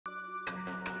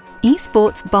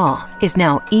Esports BAR is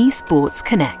now Esports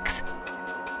Conex.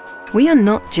 We are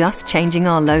not just changing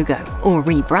our logo or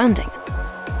rebranding.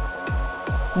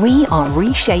 We are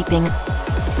reshaping,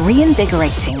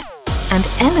 reinvigorating, and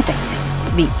elevating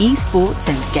the esports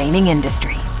and gaming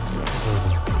industry.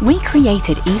 We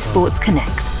created Esports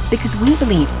Conex because we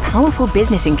believe powerful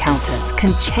business encounters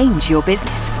can change your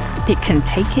business. It can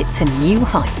take it to new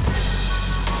heights.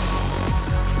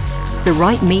 The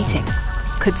right meeting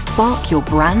could spark your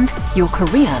brand, your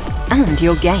career, and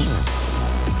your game.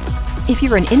 If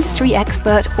you're an industry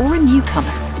expert or a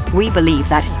newcomer, we believe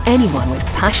that anyone with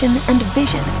passion and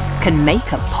vision can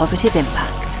make a positive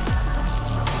impact.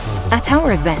 At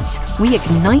our event, we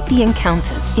ignite the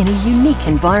encounters in a unique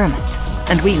environment,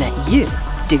 and we let you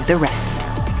do the rest.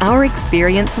 Our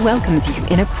experience welcomes you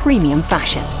in a premium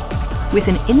fashion. With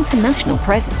an international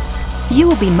presence, you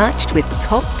will be matched with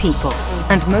top people,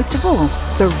 and most of all,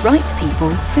 the right people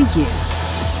for you.